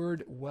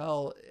endured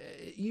well,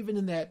 even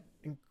in that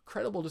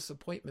incredible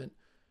disappointment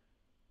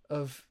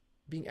of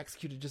being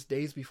executed just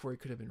days before he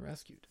could have been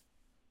rescued.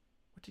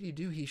 What did he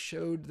do? He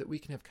showed that we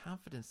can have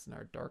confidence in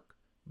our dark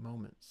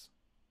moments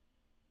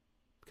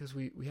because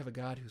we have a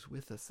God who's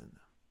with us in them.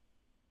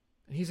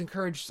 And he's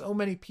encouraged so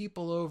many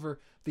people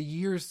over the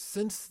years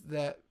since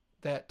that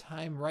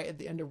time, right at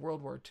the end of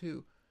World War II,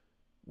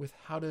 with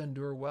how to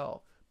endure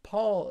well.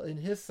 Paul, in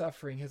his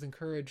suffering, has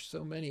encouraged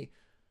so many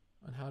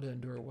on how to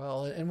endure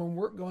well. And when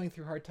we're going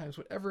through hard times,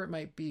 whatever it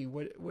might be,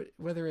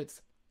 whether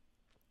it's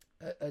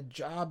a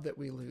job that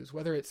we lose,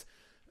 whether it's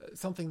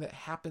something that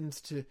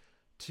happens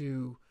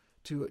to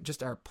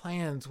just our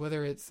plans,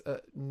 whether it's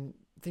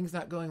things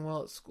not going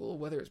well at school,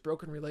 whether it's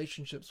broken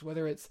relationships,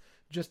 whether it's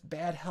just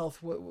bad health,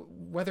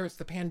 whether it's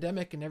the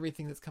pandemic and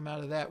everything that's come out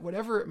of that,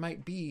 whatever it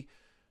might be,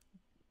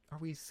 are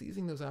we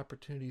seizing those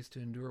opportunities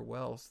to endure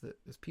well, so that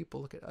as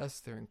people look at us,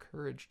 they're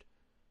encouraged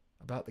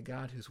about the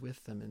God who's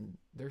with them in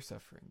their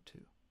suffering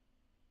too?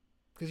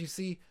 Because you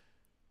see,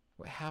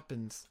 what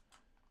happens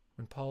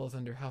when Paul is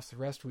under house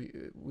arrest.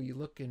 We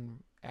look in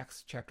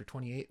Acts chapter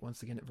 28,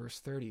 once again at verse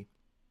 30.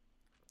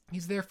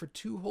 He's there for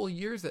 2 whole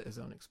years at his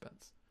own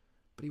expense,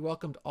 but he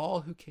welcomed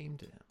all who came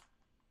to him.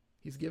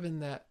 He's given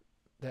that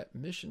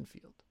mission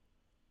field.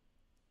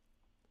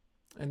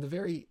 And the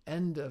very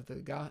end of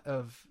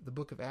the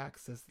book of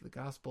Acts says the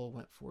gospel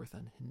went forth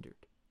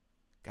unhindered.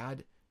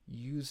 God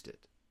used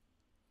it.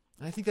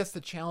 And I think that's the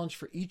challenge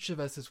for each of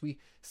us as we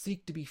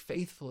seek to be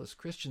faithful as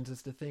Christians,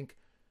 is to think,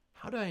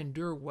 how do I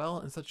endure well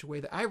in such a way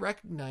that I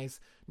recognize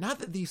not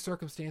that these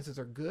circumstances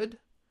are good,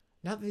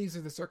 not that these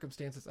are the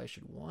circumstances I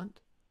should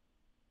want,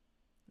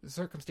 the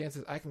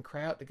circumstances I can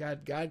cry out to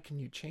God, God, can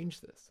you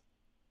change this?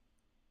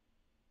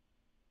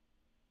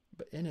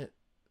 But in it,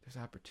 there's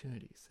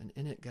opportunities, and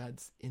in it,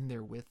 God's in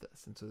there with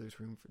us, and so there's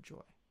room for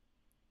joy.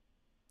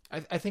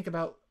 I think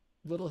about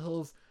Little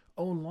Hill's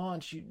own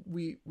launch.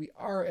 We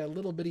are a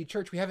little bitty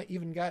church. We haven't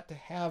even got to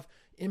have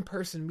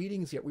in-person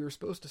meetings yet. We were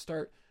supposed to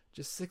start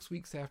just 6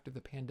 weeks after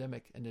the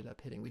pandemic ended up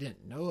hitting. We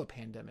didn't know a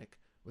pandemic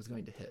was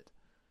going to hit.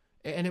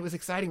 And it was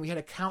exciting. We had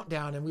a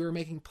countdown, and we were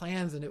making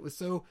plans, and it was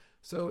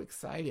so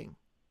exciting.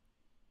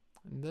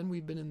 And then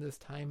we've been in this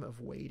time of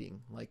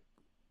waiting, like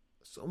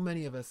so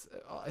many of us.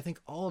 I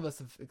think all of us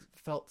have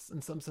felt,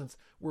 in some sense,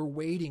 we're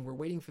waiting. We're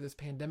waiting for this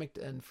pandemic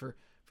to end, for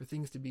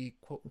things to be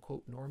quote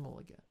unquote normal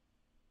again.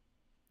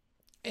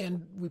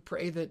 And we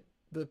pray that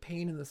the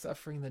pain and the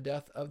suffering and the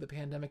death of the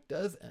pandemic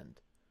does end.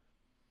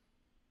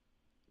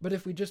 But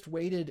if we just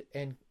waited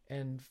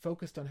and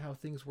focused on how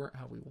things weren't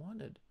how we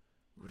wanted,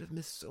 we would have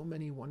missed so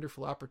many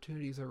wonderful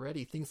opportunities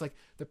already. Things like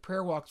the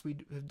prayer walks we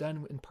have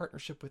done in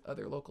partnership with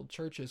other local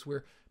churches,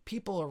 where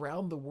people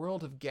around the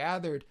world have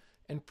gathered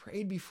and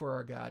prayed before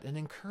our God and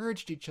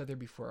encouraged each other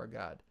before our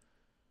God.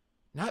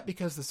 Not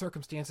because the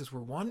circumstances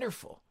were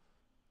wonderful,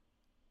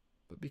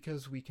 but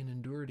because we can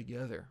endure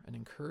together and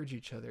encourage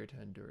each other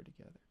to endure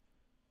together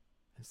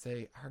and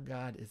say, our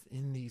God is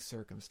in these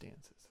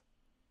circumstances.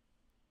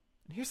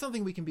 And here's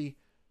something we can be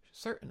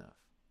certain of.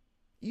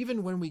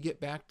 Even when we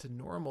get back to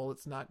normal,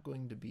 it's not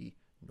going to be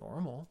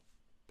normal.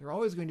 There are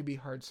always going to be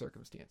hard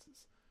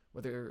circumstances,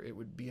 whether it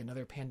would be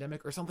another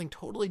pandemic or something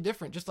totally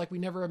different, just like we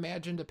never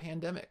imagined a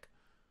pandemic.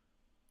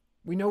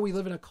 We know we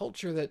live in a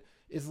culture that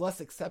is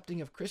less accepting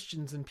of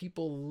Christians and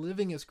people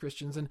living as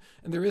Christians, and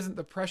there isn't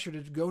the pressure to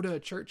go to a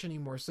church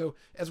anymore. So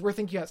as we're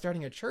thinking about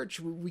starting a church,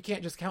 we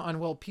can't just count on,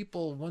 well,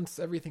 people, once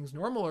everything's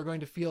normal, are going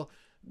to feel,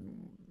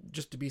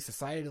 just to be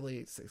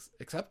societally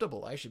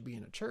acceptable, I should be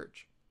in a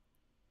church.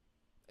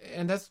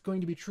 And that's going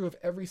to be true of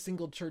every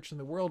single church in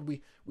the world.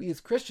 We as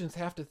Christians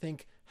have to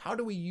think, how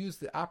do we use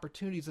the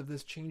opportunities of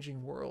this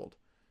changing world,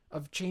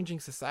 of changing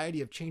society,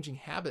 of changing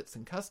habits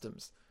and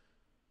customs?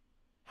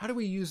 How do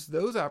we use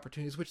those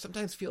opportunities, which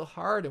sometimes feel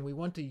hard, and we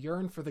want to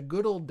yearn for the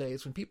good old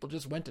days when people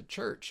just went to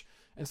church,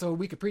 and so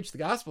we could preach the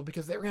gospel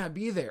because they were going to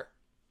be there?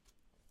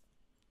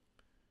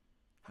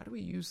 How do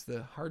we use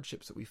the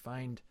hardships that we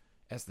find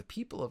as the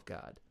people of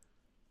God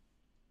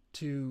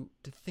to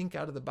think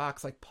out of the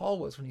box, like Paul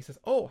was when he says,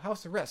 oh,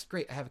 house arrest,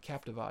 great, I have a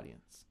captive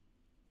audience.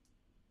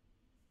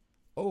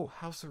 Oh,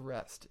 house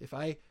arrest. If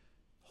I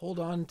hold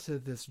on to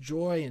this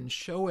joy and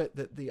show it,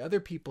 that the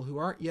other people who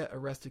aren't yet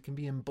arrested can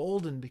be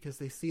emboldened because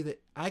they see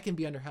that I can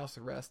be under house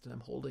arrest and I'm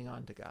holding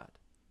on to God.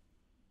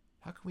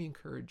 How can we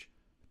encourage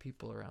the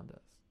people around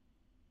us?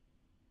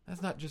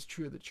 That's not just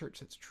true of the church,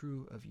 that's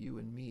true of you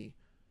and me,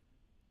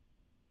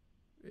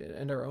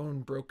 and our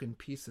own broken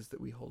pieces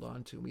that we hold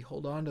on to. And we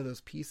hold on to those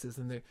pieces,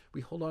 and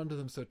we hold on to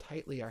them so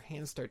tightly our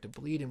hands start to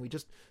bleed, and we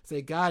just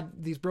say,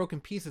 God, these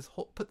broken pieces,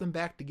 put them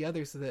back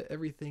together so that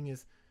everything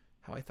is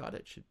how I thought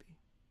it should be.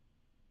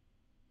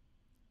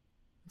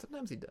 And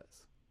sometimes he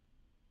does,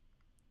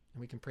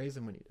 and we can praise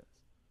him when he does.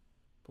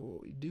 But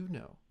what we do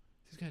know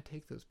is he's going to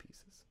take those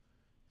pieces.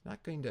 He's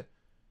not going to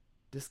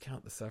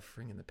discount the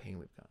suffering and the pain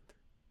we've gone through.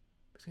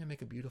 He's going to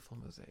make a beautiful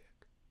mosaic.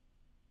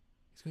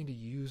 He's going to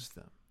use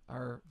them.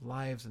 Our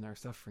lives and our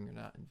suffering are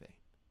not in vain.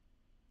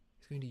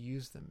 He's going to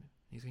use them. And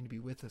he's going to be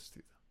with us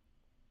through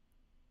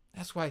them.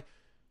 That's why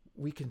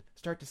we can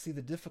start to see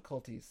the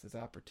difficulties as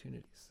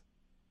opportunities.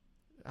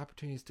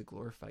 Opportunities to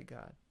glorify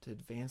God, to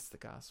advance the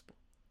gospel,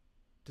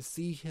 to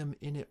see him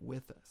in it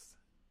with us.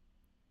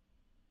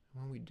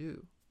 And when we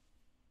do,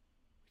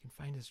 we can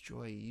find his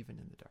joy even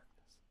in the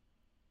darkness.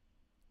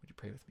 Would you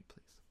pray with me,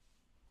 please?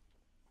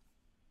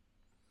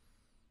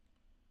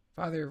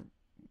 Father,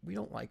 we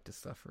don't like to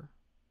suffer.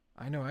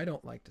 I know I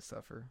don't like to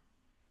suffer.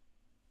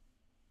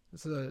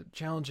 This is a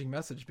challenging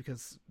message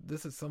because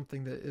this is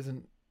something that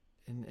isn't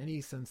in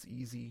any sense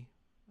easy.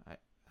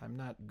 I'm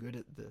not good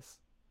at this.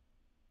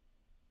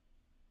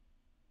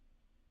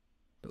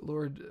 But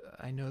Lord,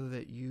 I know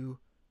that you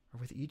are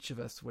with each of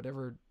us,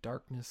 whatever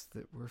darkness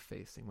that we're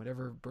facing,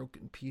 whatever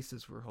broken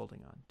pieces we're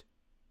holding on to.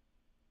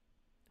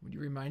 Would you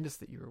remind us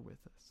that you are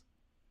with us?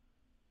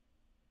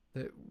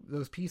 That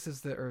those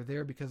pieces that are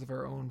there because of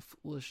our own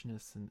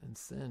foolishness and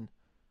sin,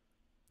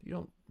 you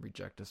don't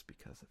reject us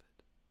because of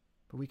it,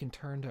 but we can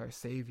turn to our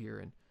Savior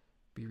and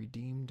be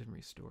redeemed and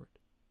restored.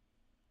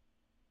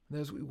 And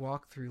as we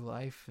walk through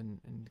life and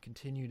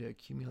continue to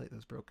accumulate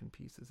those broken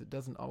pieces, it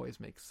doesn't always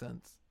make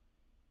sense.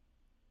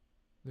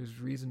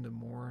 There's reason to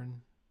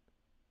mourn,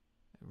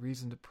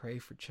 reason to pray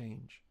for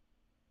change.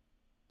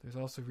 There's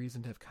also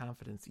reason to have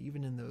confidence,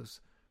 even in those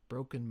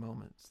broken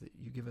moments, that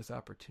you give us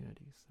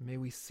opportunities. And may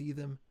we see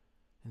them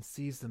and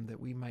seize them, that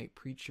we might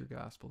preach your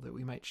gospel, that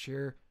we might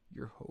share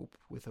your hope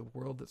with a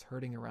world that's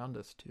hurting around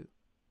us too,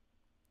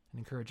 and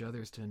encourage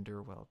others to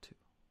endure well too.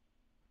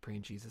 I pray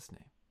in Jesus'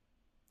 name.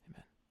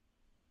 Amen.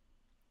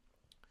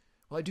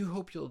 Well, I do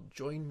hope you'll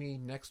join me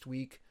next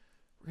week.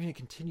 We're going to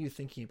continue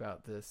thinking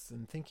about this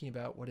and thinking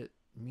about what it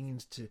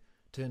means to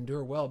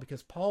endure well,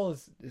 because Paul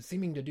is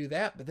seeming to do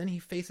that, but then he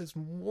faces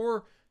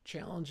more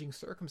challenging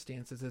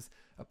circumstances as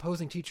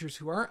opposing teachers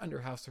who aren't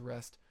under house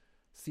arrest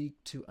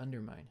seek to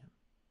undermine him.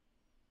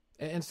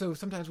 And so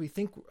sometimes we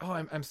think, oh,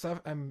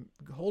 I'm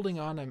holding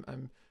on,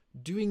 I'm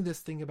doing this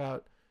thing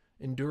about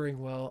enduring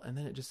well, and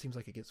then it just seems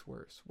like it gets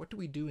worse. What do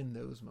we do in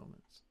those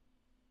moments?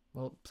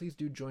 Well, please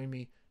do join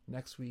me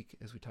next week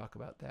as we talk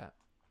about that.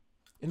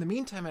 In the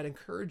meantime, I'd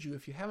encourage you,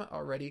 if you haven't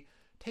already,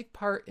 take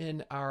part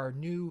in our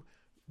new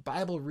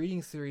Bible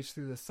reading series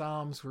through the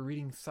Psalms. We're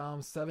reading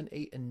Psalms 7,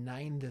 8, and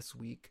 9 this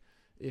week.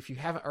 If you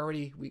haven't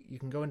already, you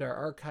can go into our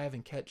archive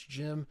and catch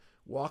Jim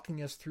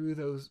walking us through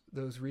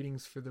those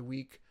readings for the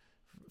week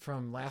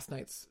from last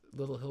night's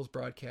Little Hills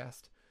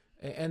broadcast.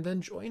 And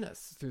then join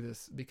us through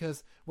this,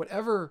 because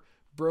whatever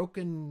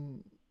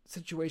broken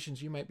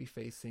situations you might be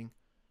facing,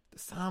 the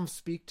Psalms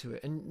speak to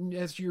it. And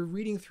as you're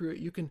reading through it,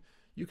 you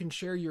can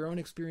share your own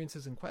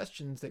experiences and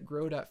questions at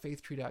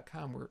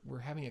grow.faithtree.com. We're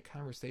having a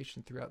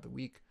conversation throughout the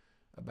week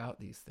about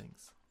these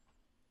things.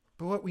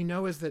 But what we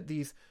know is that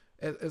these,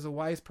 as a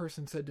wise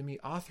person said to me,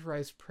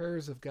 authorized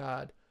prayers of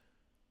God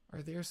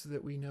are there so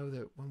that we know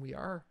that when we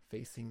are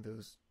facing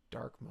those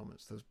dark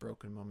moments, those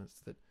broken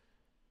moments, that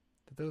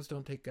those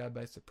don't take God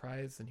by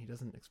surprise, and he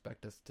doesn't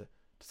expect us to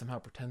somehow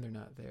pretend they're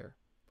not there.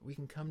 But we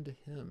can come to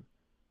him.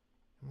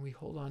 And when we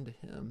hold on to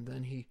him,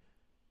 then he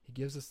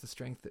gives us the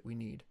strength that we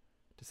need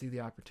to see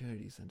the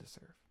opportunities and to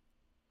serve.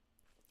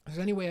 If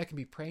there's any way I can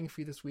be praying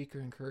for you this week or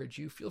encourage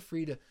you, feel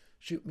free to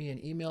shoot me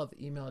an email at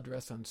the email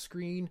address on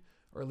screen,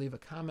 or leave a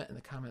comment in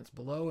the comments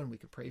below, and we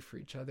can pray for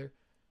each other.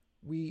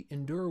 We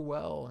endure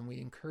well, and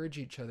we encourage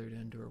each other to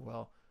endure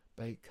well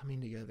by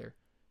coming together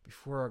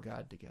before our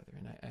God together,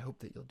 and I hope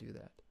that you'll do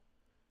that.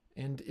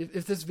 And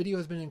if this video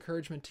has been an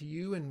encouragement to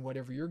you in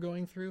whatever you're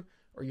going through,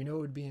 or you know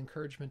it would be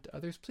encouragement to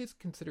others, please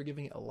consider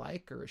giving it a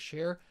like or a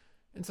share,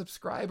 and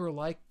subscribe or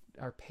like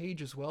our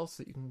page as well,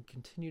 so that you can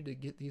continue to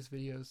get these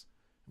videos,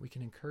 and we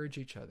can encourage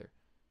each other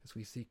as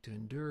we seek to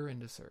endure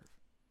and to serve.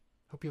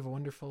 Hope you have a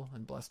wonderful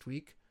and blessed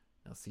week,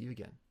 and I'll see you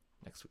again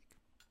next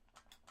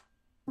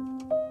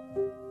week.